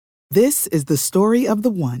This is the story of the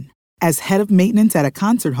one. As head of maintenance at a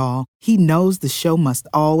concert hall, he knows the show must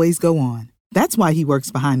always go on. That's why he works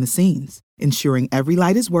behind the scenes, ensuring every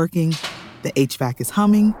light is working, the HVAC is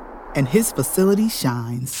humming, and his facility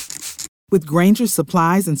shines. With Grainger's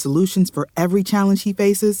supplies and solutions for every challenge he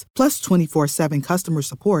faces, plus 24/7 customer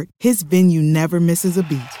support, his venue never misses a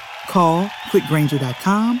beat. Call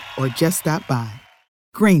quickgrainger.com or just stop by.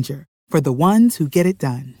 Grainger, for the ones who get it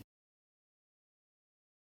done.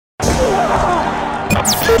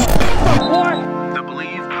 The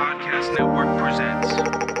Believe Podcast Network presents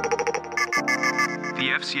the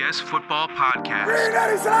FCS Football Podcast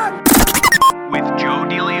with Joe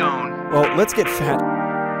DeLeon. Well, let's get fat.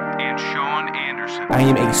 And Sean Anderson. I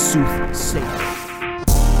am a soothsayer.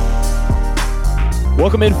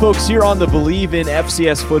 Welcome in, folks, here on the Believe in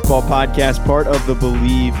FCS Football Podcast, part of the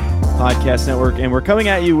Believe Podcast Network. And we're coming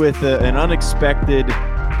at you with an unexpected,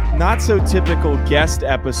 not so typical guest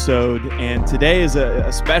episode. And today is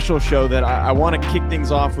a special show that I want to kick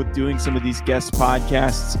things off with doing some of these guest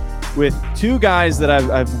podcasts with two guys that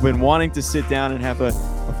I've been wanting to sit down and have a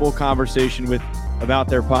full conversation with about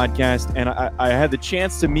their podcast. And I had the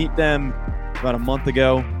chance to meet them about a month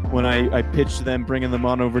ago when I pitched to them, bringing them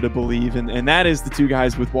on over to Believe. And that is the two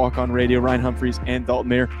guys with Walk On Radio, Ryan Humphreys and Dalton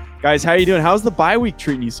Mayer. Guys, how are you doing? How's the bye week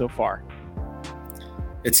treating you so far?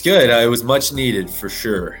 It's good. It was much needed for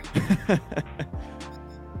sure.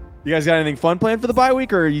 You guys got anything fun planned for the bye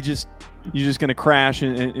week, or are you just going to crash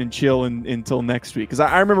and chill until next week? Because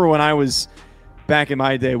I remember when I was back in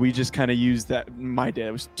my day, we just kind of used that. My day,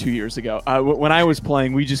 it was 2 years ago. When I was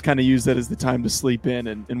playing, we just kind of used that as the time to sleep in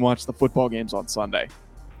and watch the football games on Sunday.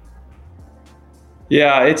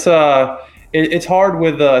 Yeah, it's hard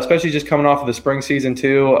with especially just coming off of the spring season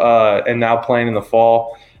too, and now playing in the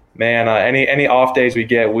fall. Man, any off days we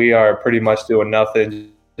get, we are pretty much doing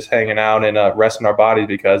nothing, just hanging out and resting our bodies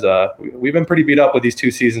because we've been pretty beat up with these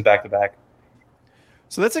 2 seasons back to back.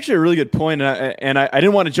 So that's actually a really good point, and I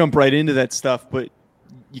didn't want to jump right into that stuff, but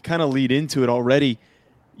you kind of lead into it already.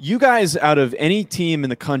 You guys, out of any team in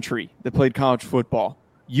the country that played college football,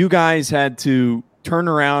 you guys had to turn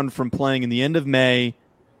around from playing in the end of May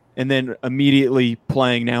and then immediately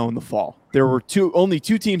playing now in the fall. There were only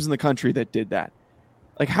two teams in the country that did that.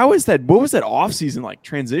 Like, how is that? What was that off season like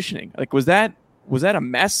transitioning? Like, was that a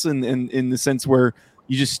mess in the sense where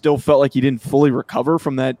you just still felt like you didn't fully recover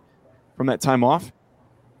from that time off?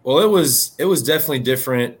 Well, it was definitely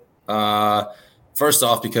different. First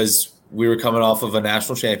off, because we were coming off of a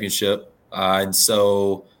national championship, and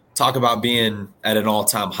so talk about being at an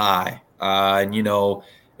all-time high. And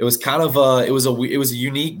it was kind of it was a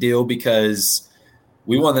unique deal because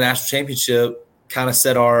we won the national championship. Kind of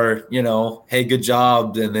said our, hey, good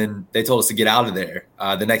job. And then they told us to get out of there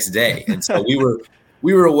the next day. And so we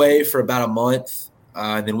were away for about a month.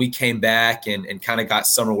 And then we came back and kind of got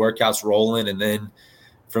summer workouts rolling. And then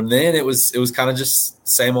from then it was kind of just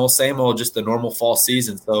same old, just the normal fall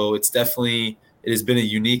season. So it has been a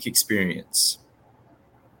unique experience.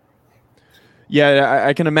 Yeah,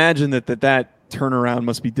 I can imagine that turnaround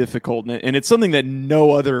must be difficult. And it's something that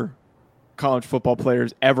no other college football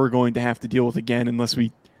players ever going to have to deal with again unless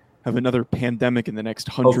we have another pandemic in the next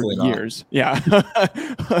 100 years. Yeah,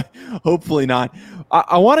 hopefully not.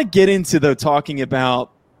 I want to get into talking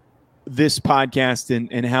about this podcast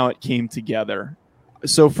and how it came together.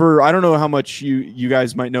 So I don't know how much you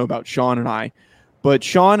guys might know about Sean and I, but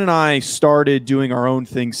Sean and I started doing our own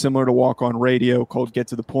thing similar to Walk On Radio called Get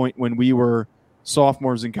to the Point when we were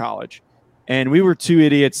sophomores in college. And we were two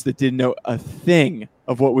idiots that didn't know a thing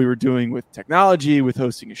of what we were doing with technology, with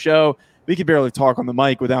hosting a show. We could barely talk on the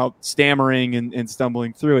mic without stammering and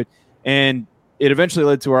stumbling through it. And it eventually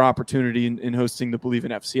led to our opportunity in hosting the Believe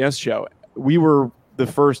in FCS show. We were the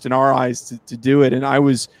first in our eyes to do it. And I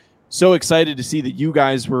was so excited to see that you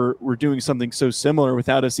guys were doing something so similar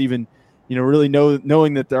without us even, really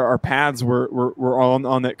knowing that our paths were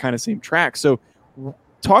on that kind of same track. So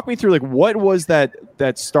talk me through, what was that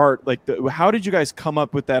start? How did you guys come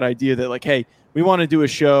up with that idea that, hey, we want to do a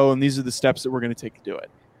show and these are the steps that we're going to take to do it?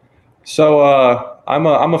 So I'm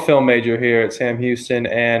a film major here at Sam Houston,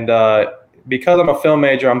 and because I'm a film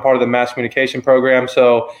major, I'm part of the mass communication program.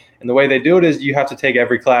 And the way they do it is you have to take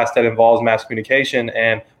every class that involves mass communication,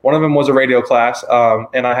 and one of them was a radio class.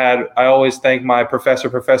 And I always thank my professor,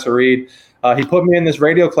 Professor Reed. He put me in this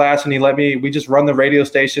radio class, and we just run the radio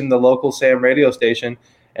station, the local Sam radio station.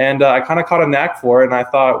 And I kind of caught a knack for it. And I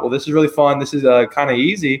thought, well, this is really fun. This is kind of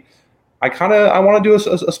easy. I want to do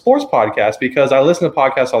a sports podcast because I listen to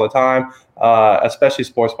podcasts all the time, especially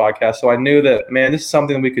sports podcasts. So I knew that, man, this is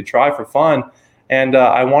something we could try for fun. And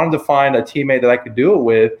I wanted to find a teammate that I could do it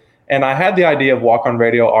with. And I had the idea of Walk On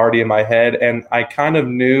Radio already in my head, and I kind of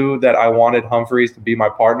knew that I wanted Humphreys to be my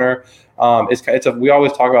partner. We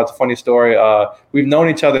always talk about, it's a funny story. We've known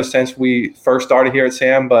each other since we first started here at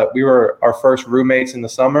SAM, but we were our first roommates in the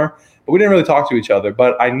summer. But we didn't really talk to each other.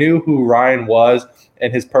 But I knew who Ryan was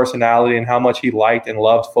and his personality and how much he liked and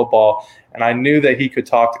loved football. And I knew that he could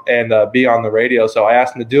talk and be on the radio. So I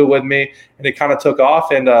asked him to do it with me, and it kind of took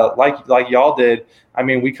off. And like y'all did, I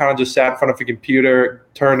mean, we kind of just sat in front of a computer,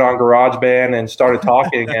 turned on GarageBand, and started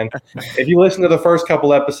talking. And if you listen to the first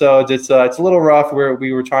couple episodes, it's a little rough where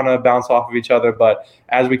we were trying to bounce off of each other. But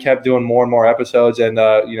as we kept doing more and more episodes, and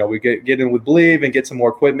we get in with Believe and get some more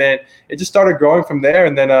equipment, it just started growing from there.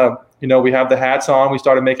 And then we have the hats on. We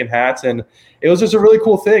started making hats, and it was just a really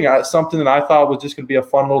cool thing. Something that I thought was just going to be a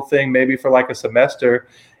fun little thing, maybe for like a semester,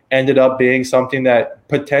 ended up being something that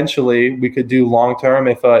potentially we could do long term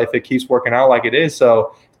if it keeps working out like it is.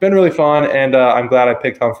 So it's been really fun, and I'm glad I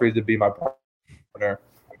picked Humphreys to be my partner.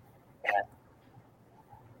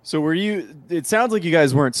 So it sounds like you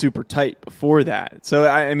guys weren't super tight before that. So,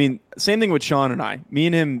 I mean, same thing with Sean and I. Me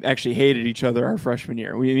and him actually hated each other our freshman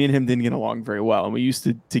year. Me and him didn't get along very well, and we used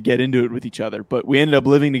to get into it with each other. But we ended up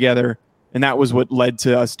living together, and that was what led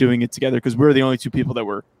to us doing it together, because we were the only two people that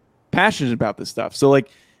were passionate about this stuff. So, like,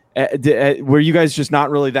 were you guys just not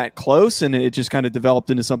really that close, and it just kind of developed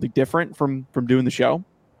into something different from doing the show?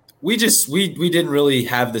 We didn't really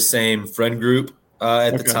have the same friend group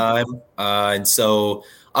at the time, and so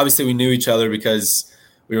obviously we knew each other because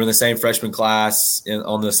we were in the same freshman class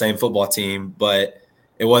on the same football team, but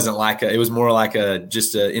it wasn't like it was more like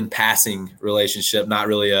just a in passing relationship, not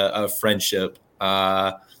really a friendship.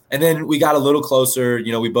 And then we got a little closer.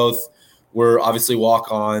 We both were obviously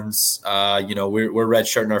walk-ons. We're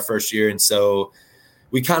redshirting our first year, and so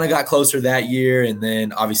we kind of got closer that year. And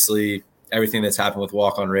then obviously everything that's happened with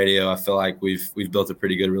Walk On Radio, I feel like we've built a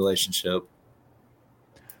pretty good relationship.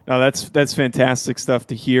 No, that's fantastic stuff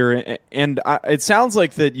to hear. And it sounds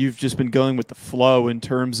like that you've just been going with the flow in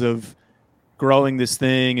terms of growing this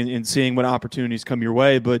thing and seeing what opportunities come your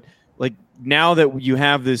way. But like now that you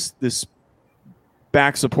have this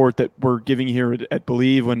back support that we're giving here at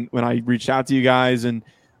Believe, when I reached out to you guys and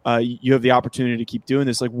you have the opportunity to keep doing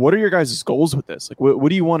this, like what are your guys' goals with this? Like what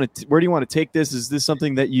do you want to, where do you want to take this? Is this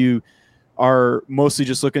something that you are mostly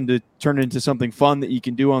just looking to turn into something fun that you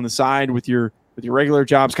can do on the side with your regular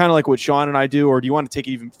jobs, kind of like what Sean and I do, or do you want to take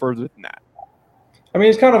it even further than that? I mean,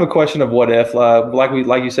 it's kind of a question of what if.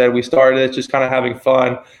 Like you said, we started it just kind of having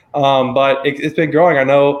fun, but it's been growing. I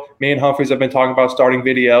know me and Humphreys have been talking about starting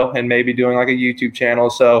video and maybe doing like a YouTube channel.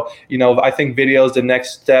 So, I think video is the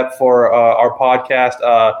next step for our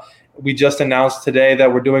podcast. We just announced today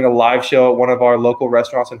that we're doing a live show at one of our local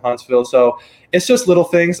restaurants in Huntsville. So it's just little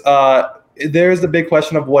things. There's the big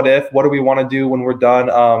question of what if. What do we want to do when we're done?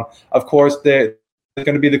 Of course, there's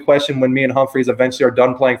going to be the question when me and Humphreys eventually are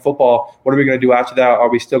done playing football. What are we going to do after that? Are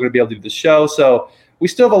we still going to be able to do the show? So we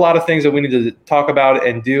still have a lot of things that we need to talk about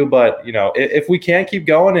and do. But, if we can't keep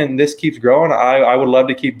going and this keeps growing, I would love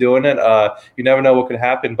to keep doing it. You never know what could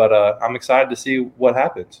happen, but I'm excited to see what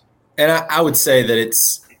happens. And I would say that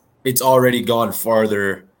it's already gone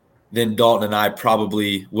farther than Dalton and I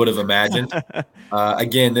probably would have imagined.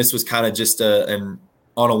 Again, this was kind of just an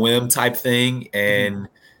on a whim type thing, and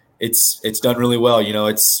it's done really well.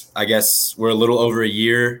 I guess we're a little over a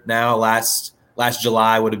year now. Last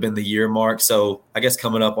July would have been the year mark, so I guess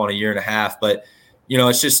coming up on a year and a half. But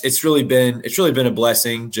it's really been a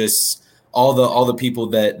blessing. Just all the people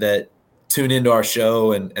that tune into our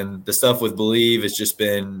show and the stuff with Believe has just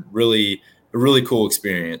been really a really cool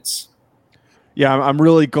experience. Yeah, I'm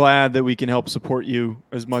really glad that we can help support you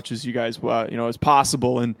as much as you guys, as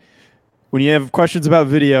possible. And when you have questions about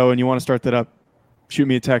video and you want to start that up, shoot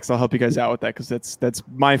me a text. I'll help you guys out with that, because that's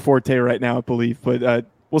my forte right now, I believe. But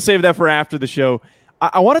we'll save that for after the show.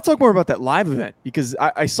 I want to talk more about that live event, because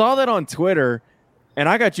I saw that on Twitter, and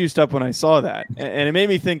I got juiced up when I saw that. And it made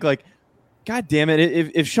me think, like, God damn it,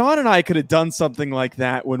 if Sean and I could have done something like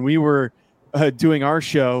that when we were doing our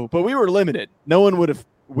show, but we were limited. No one would have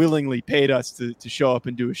willingly paid us to show up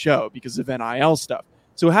and do a show because of NIL stuff.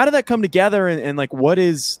 So how did that come together, and like what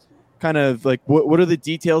is kind of like what are the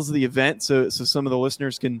details of the event so some of the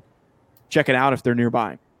listeners can check it out if they're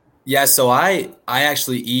nearby? Yeah, so I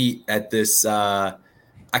actually eat at this I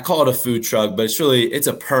call it a food truck, but it's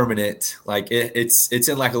a permanent, like it's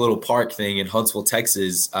in like a little park thing in Huntsville,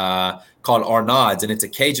 Texas, called Arnaud's, and it's a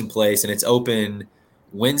Cajun place, and it's open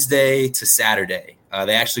Wednesday to Saturday.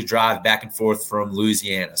 They actually drive back and forth from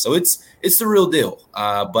Louisiana. So it's the real deal.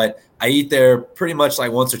 But I eat there pretty much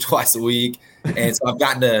like once or twice a week. And so I've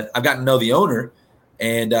gotten to know the owner,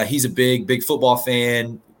 and he's a big football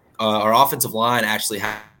fan. our offensive line actually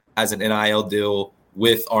has an NIL deal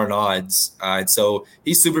with Arnaud's. And so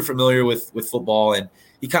he's super familiar with football, and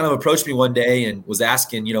he kind of approached me one day and was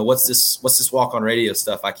asking, what's this walk-on radio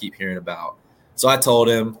stuff I keep hearing about? So I told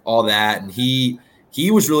him all that, and he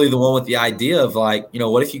was really the one with the idea of like,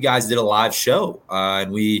 what if you guys did a live show?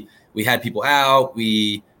 And we had people out,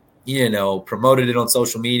 we promoted it on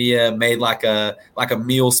social media, made like a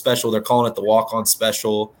meal special. They're calling it the walk-on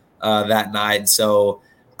special that night. And so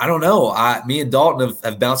I don't know. Me and Dalton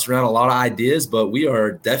have bounced around a lot of ideas, but we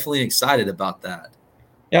are definitely excited about that.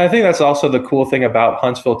 Yeah, I think that's also the cool thing about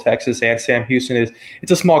Huntsville, Texas, and Sam Houston is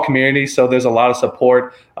it's a small community, so there's a lot of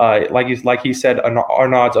support. Like he said,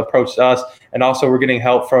 Arnaud's approached us, and also we're getting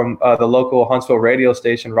help from the local Huntsville radio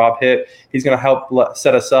station, Rob Hitt. He's going to help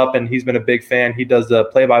set us up, and he's been a big fan. He does the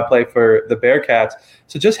play-by-play for the Bearcats.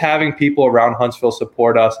 So just having people around Huntsville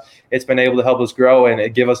support us, it's been able to help us grow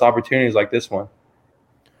and give us opportunities like this one.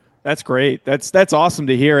 That's great. That's awesome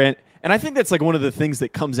to hear. And I think that's like one of the things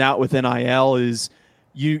that comes out with NIL is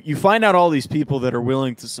you find out all these people that are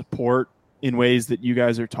willing to support in ways that you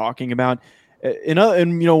guys are talking about. And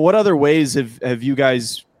what other ways have you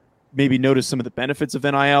guys maybe noticed some of the benefits of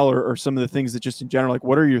NIL or some of the things that just in general, like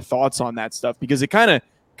what are your thoughts on that stuff? Because it kind of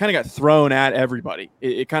got thrown at everybody.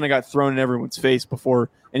 It kind of got thrown in everyone's face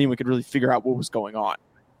before anyone could really figure out what was going on.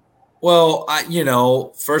 Well,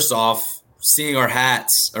 first off, seeing our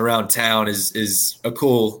hats around town is a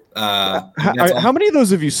cool. How many of those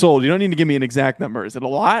have you sold? You don't need to give me an exact number. Is it a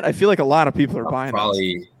lot? I feel like a lot of people are buying.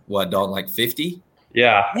 Probably Dalton, like 50?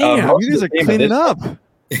 Yeah. You guys are cleaning up.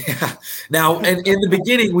 Yeah. Now, and in the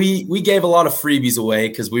beginning, we gave a lot of freebies away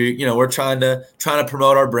because we're trying to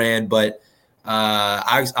promote our brand. But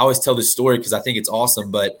I always tell this story because I think it's awesome.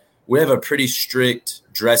 But we have a pretty strict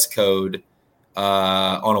dress code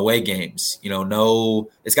on away games.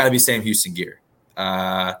 It's got to be Sam Houston gear.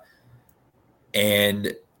 And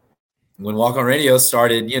when Walk On Radio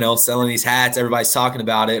started, selling these hats, everybody's talking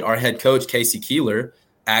about it. Our head coach, Casey Keeler,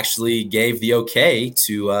 actually gave the okay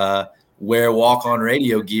to wear Walk On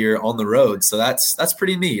Radio gear on the road. So that's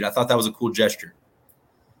pretty neat. I thought that was a cool gesture.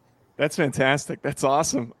 That's fantastic. That's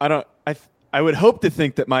awesome. I would hope to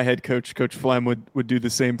think that my head coach, Coach Flem, would do the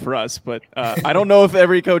same for us, but I don't know if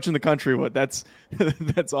every coach in the country would. That's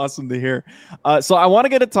awesome to hear. So I want to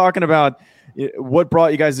get to talking about what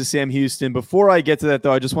brought you guys to Sam Houston. Before I get to that,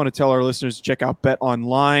 though, I just want to tell our listeners to check out Bet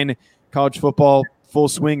Online. College football full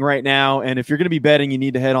swing right now, and if you're going to be betting, you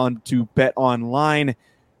need to head on to Bet Online.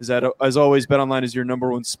 As always, Bet Online is your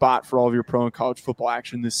number one spot for all of your pro and college football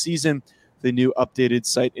action this season. The new updated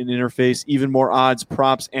site and interface, even more odds,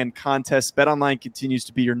 props, and contests. BetOnline continues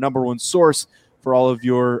to be your number one source for all of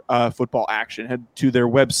your football action. Head to their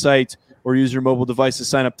website or use your mobile device to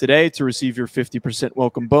sign up today to receive your 50%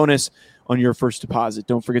 welcome bonus on your first deposit.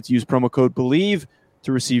 Don't forget to use promo code BELIEVE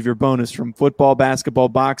to receive your bonus from football, basketball,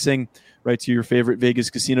 boxing, right to your favorite Vegas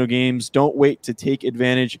casino games. Don't wait to take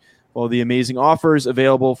advantage all the amazing offers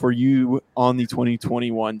available for you on the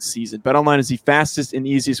 2021 season. BetOnline is the fastest and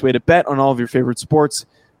easiest way to bet on all of your favorite sports.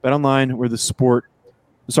 BetOnline, where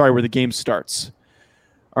the game starts.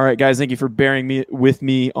 All right, guys, thank you for bearing with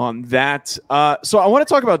me on that. So I want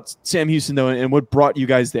to talk about Sam Houston, though, and what brought you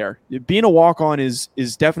guys there. Being a walk-on is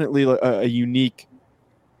definitely a unique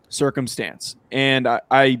circumstance. And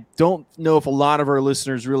I don't know if a lot of our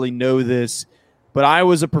listeners really know this, but I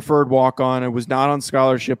was a preferred walk-on. I was not on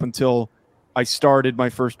scholarship until I started my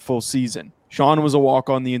first full season. Sean was a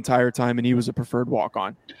walk-on the entire time, and he was a preferred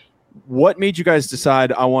walk-on. What made you guys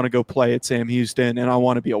decide I want to go play at Sam Houston and I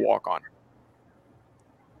want to be a walk-on?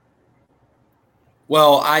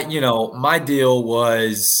 Well, my deal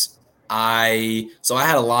was I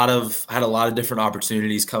had a lot of different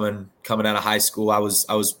opportunities coming out of high school. I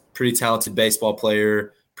was pretty talented baseball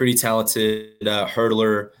player, pretty talented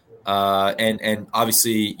hurdler. And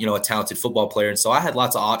obviously, a talented football player. And so I had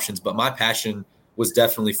lots of options, but my passion was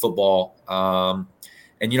definitely football. I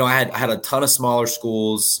had a ton of smaller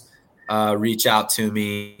schools reach out to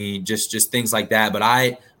me, just things like that. But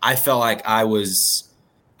I felt like I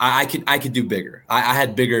could do bigger. I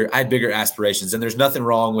had bigger aspirations, and there's nothing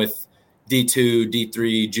wrong with D2,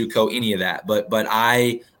 D3, JUCO, any of that. But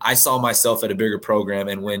I saw myself at a bigger program.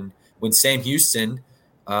 And when Sam Houston,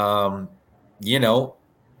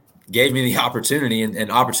 gave me the opportunity,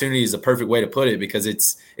 and opportunity is the perfect way to put it because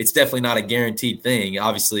it's definitely not a guaranteed thing.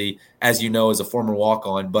 Obviously, as you know, as a former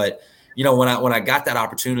walk-on, but when I got that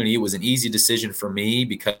opportunity, it was an easy decision for me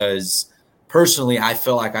because personally, I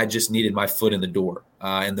felt like I just needed my foot in the door,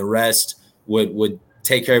 and the rest would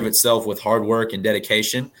take care of itself with hard work and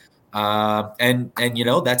dedication. And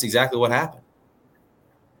that's exactly what happened.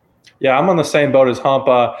 Yeah, I'm on the same boat as Hump.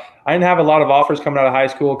 I didn't have a lot of offers coming out of high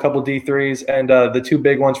school, a couple D3s, and the two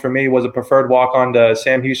big ones for me was a preferred walk-on to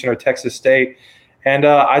Sam Houston or Texas State. And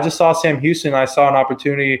I just saw Sam Houston. I saw an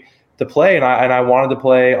opportunity to play, and I wanted to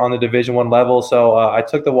play on the Division I level. So I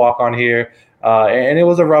took the walk-on here, and it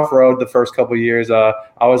was a rough road the first couple of years. I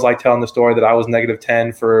always like telling the story that I was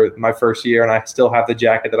 -10 for my first year, and I still have the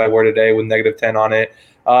jacket that I wear today with -10 on it.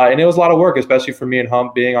 And it was a lot of work, especially for me and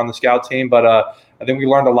Hump being on the scout team. But I think we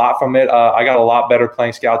learned a lot from it. I got a lot better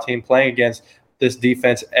playing scout team, playing against this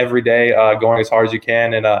defense every day, going as hard as you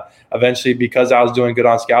can. And eventually, because I was doing good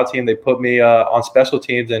on scout team, they put me on special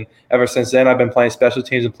teams. And ever since then, I've been playing special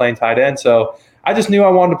teams and playing tight end. So I just knew I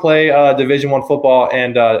wanted to play Division I football,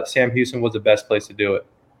 and Sam Houston was the best place to do it.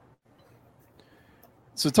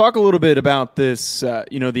 So talk a little bit about this,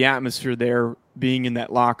 the atmosphere there, being in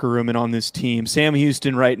that locker room and on this team. Sam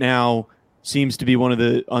Houston right now seems to be one of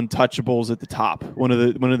the untouchables at the top, one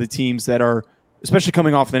of the teams that are, especially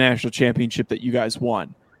coming off the national championship that you guys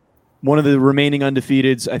won. One of the remaining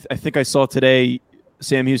undefeateds. I think I saw today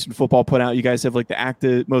Sam Houston football put out, you guys have like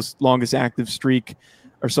the longest active streak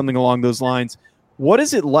or something along those lines. What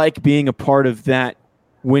is it like being a part of that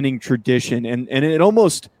winning tradition? And it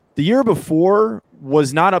almost, the year before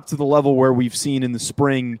was not up to the level where we've seen in the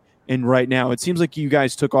spring and right now. It seems like you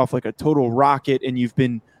guys took off like a total rocket and you've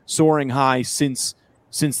been soaring high since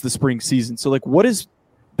the spring season. So like, what has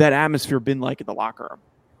that atmosphere been like in the locker room?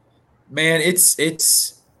 Man,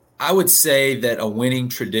 I would say that a winning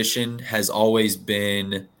tradition has always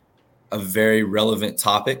been a very relevant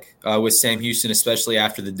topic with Sam Houston, especially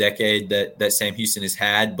after the decade that Sam Houston has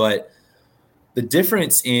had. But the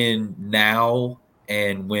difference in now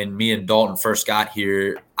and when me and Dalton first got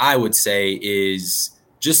here, I would say, is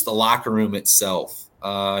just the locker room itself.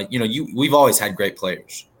 We've always had great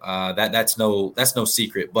players. That's no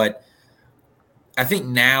secret. But I think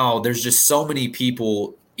now there's just so many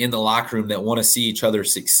people in the locker room that want to see each other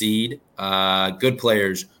succeed. Good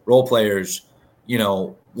players, role players,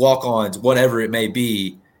 walk-ons, whatever it may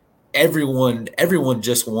be. Everyone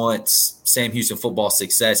just wants Sam Houston football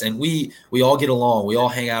success, and we all get along. We all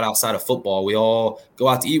hang out outside of football. We all go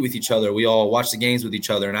out to eat with each other. We all watch the games with each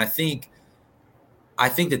other, and I think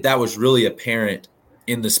that was really apparent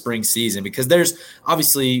in the spring season, because there's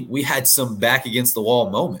obviously we had some back against the wall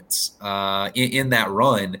moments in that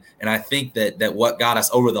run, and I think that what got us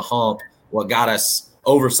over the hump, what got us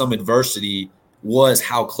over some adversity, was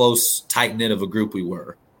how close, tight-knit of a group we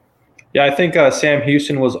were. Yeah, I think Sam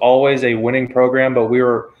Houston was always a winning program, but we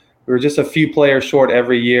were just a few players short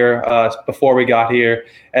every year before we got here.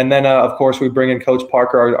 And then, of course, we bring in Coach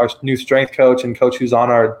Parker, our new strength coach, and Coach who's on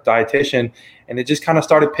our dietitian, and it just kind of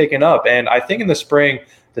started picking up. And I think in the spring,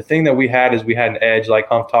 the thing that we had is we had an edge, like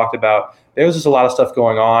Hump talked about. There was just a lot of stuff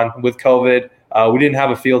going on with COVID. We didn't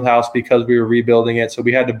have a field house because we were rebuilding it, so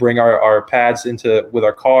we had to bring our pads with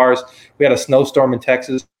our cars. We had a snowstorm in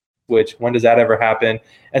Texas, which when does that ever happen?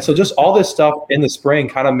 And so just all this stuff in the spring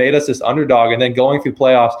kind of made us this underdog. And then going through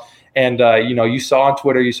playoffs, and you saw on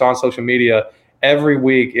Twitter, you saw on social media, every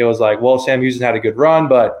week it was like, well, Sam Houston had a good run,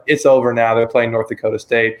 but it's over now. They're playing North Dakota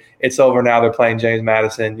State. It's over now. They're playing James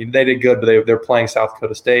Madison. They did good, but they're playing South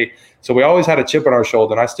Dakota State. So we always had a chip on our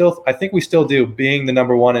shoulder, and I think we still do, being the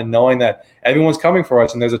number one and knowing that everyone's coming for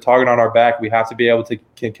us and there's a target on our back. We have to be able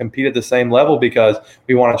to compete at the same level because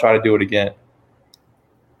we want to try to do it again.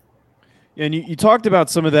 And you talked about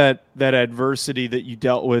some of that adversity that you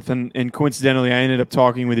dealt with, and coincidentally, I ended up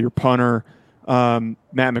talking with your punter,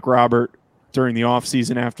 Matt McRobert, during the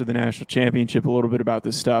offseason after the national championship a little bit about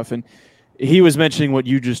this stuff. And he was mentioning what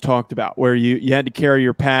you just talked about, where you had to carry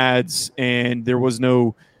your pads and there was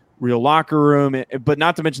no real locker room, but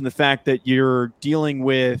not to mention the fact that you're dealing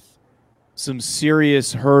with some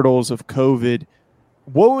serious hurdles of COVID.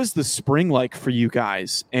 What was the spring like for you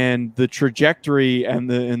guys, and the trajectory and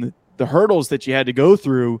the hurdles that you had to go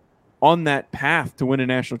through on that path to win a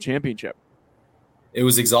national championship? It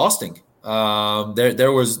was exhausting.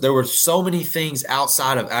 There were so many things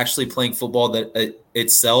outside of actually playing football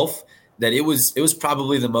itself that it was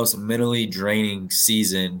probably the most mentally draining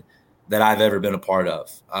season that I've ever been a part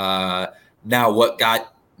of. Now, what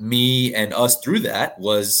got me and us through that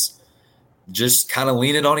was just kind of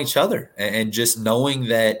leaning on each other and just knowing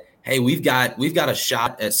that, hey, we've got a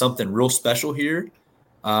shot at something real special here.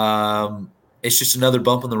 It's just another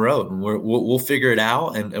bump in the road, and we'll figure it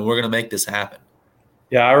out, and we're going to make this happen.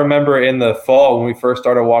 Yeah, I remember in the fall when we first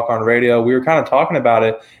started Walk On Radio, we were kind of talking about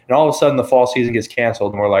it, and all of a sudden the fall season gets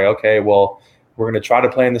canceled, and we're like, okay, well, we're going to try to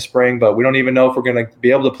play in the spring, but we don't even know if we're going to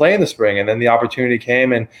be able to play in the spring. And then the opportunity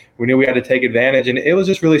came, and we knew we had to take advantage, and it was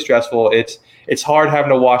just really stressful. It's hard having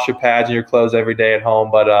to wash your pads and your clothes every day at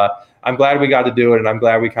home, but I'm glad we got to do it, and I'm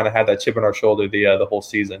glad we kind of had that chip on our shoulder the whole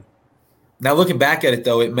season. Now looking back at it,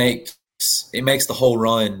 though, it makes the whole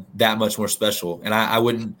run that much more special, and I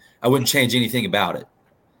wouldn't change anything about it.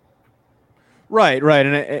 Right,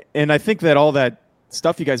 and I think that all that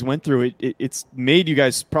stuff you guys went through, it's made you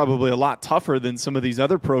guys probably a lot tougher than some of these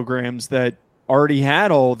other programs that already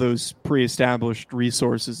had all those pre-established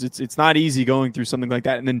resources. It's not easy going through something like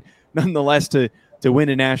that, and then nonetheless to win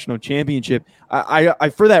a national championship. I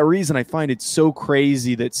for that reason, I find it so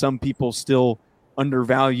crazy that some people still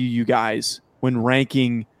undervalue you guys when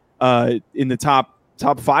ranking in the top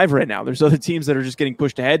 5 right now. There's other teams that are just getting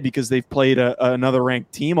pushed ahead because they've played another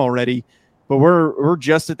ranked team already, but we're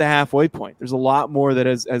just at the halfway point. There's a lot more that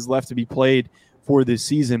has left to be played for this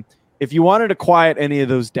season. If you wanted to quiet any of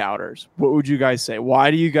those doubters, what would you guys say? Why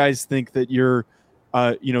do you guys think that you're,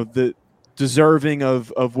 the deserving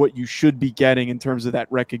of what you should be getting in terms of that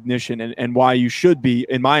recognition, and why you should be,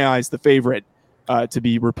 in my eyes, the favorite to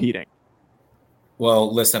be repeating?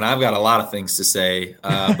 Well, listen, I've got a lot of things to say,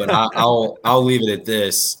 but I'll leave it at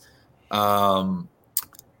this.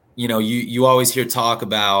 You always hear talk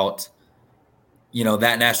about,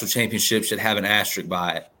 that national championship should have an asterisk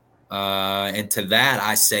by it. And to that,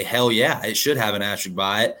 I say, hell yeah, it should have an asterisk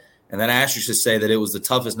by it. And that asterisk should say that it was the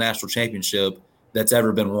toughest national championship that's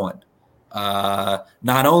ever been won.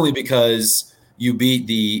 Not only because you beat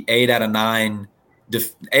the 8 out of 9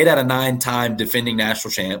 time defending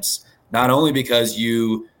national champs, not only because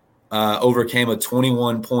you overcame a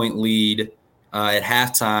 21-point lead at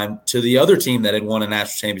halftime to the other team that had won a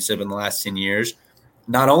national championship in the last 10 years,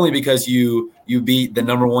 not only because you beat the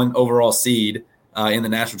number 1 overall seed in the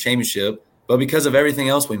national championship, but because of everything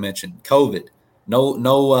else we mentioned: COVID,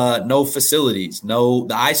 no facilities, the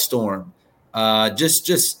ice storm,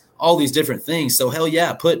 just all these different things. So hell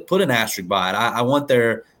yeah, put an asterisk by it. I want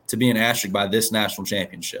there to be an asterisk by this national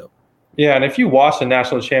championship. Yeah, and if you watch the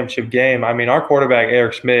national championship game, I mean, our quarterback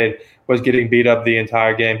Eric Schmid was getting beat up the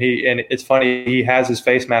entire game. And it's funny, he has his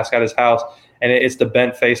face mask at his house, and it's the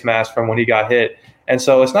bent face mask from when he got hit. And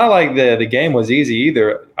so it's not like the game was easy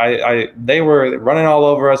either. They were running all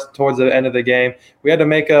over us towards the end of the game. We had to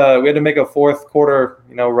make a fourth quarter,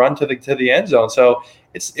 run to the end zone. So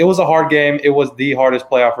it was a hard game. It was the hardest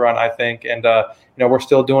playoff run, I think, and we're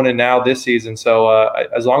still doing it now this season. So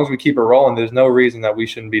as long as we keep it rolling, there's no reason that we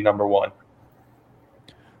shouldn't be number 1.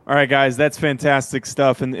 All right, guys, that's fantastic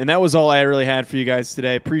stuff, and that was all I really had for you guys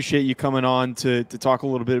today. Appreciate you coming on to talk a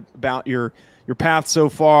little bit about your path so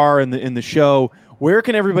far in the show. Where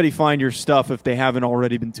can everybody find your stuff if they haven't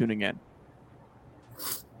already been tuning in?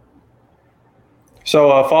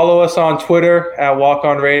 So follow us on Twitter at Walk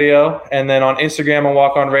On Radio, and then on Instagram on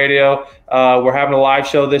Walk On Radio. We're having a live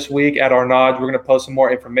show this week at Arnaud. We're going to post some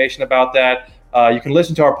more information about that. You can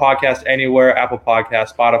listen to our podcast anywhere: Apple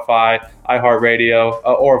Podcasts, Spotify, iHeartRadio,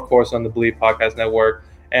 or of course on the Believe Podcast Network.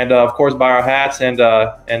 And of course buy our hats, and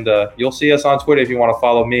you'll see us on Twitter if you want to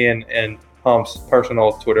follow me and Hump's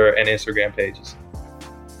personal Twitter and Instagram pages.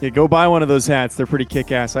 Yeah, go buy one of those hats. They're pretty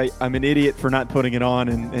kick-ass. I'm an idiot for not putting it on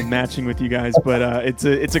and matching with you guys, but it's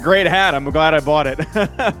a great hat. I'm glad I bought it.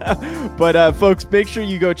 But folks, make sure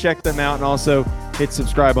you go check them out, and also hit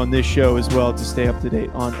subscribe on this show as well to stay up to date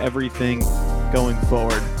on everything going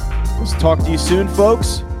forward. We'll talk to you soon,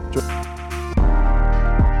 folks.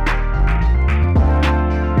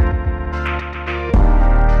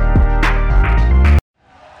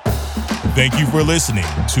 Thank you for listening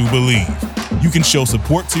to Believe. You can show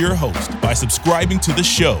support to your host by subscribing to the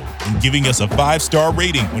show and giving us a 5-star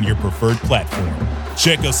rating on your preferred platform.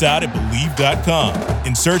 Check us out at Believe.com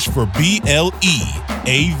and search for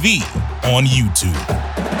BLEAV on YouTube.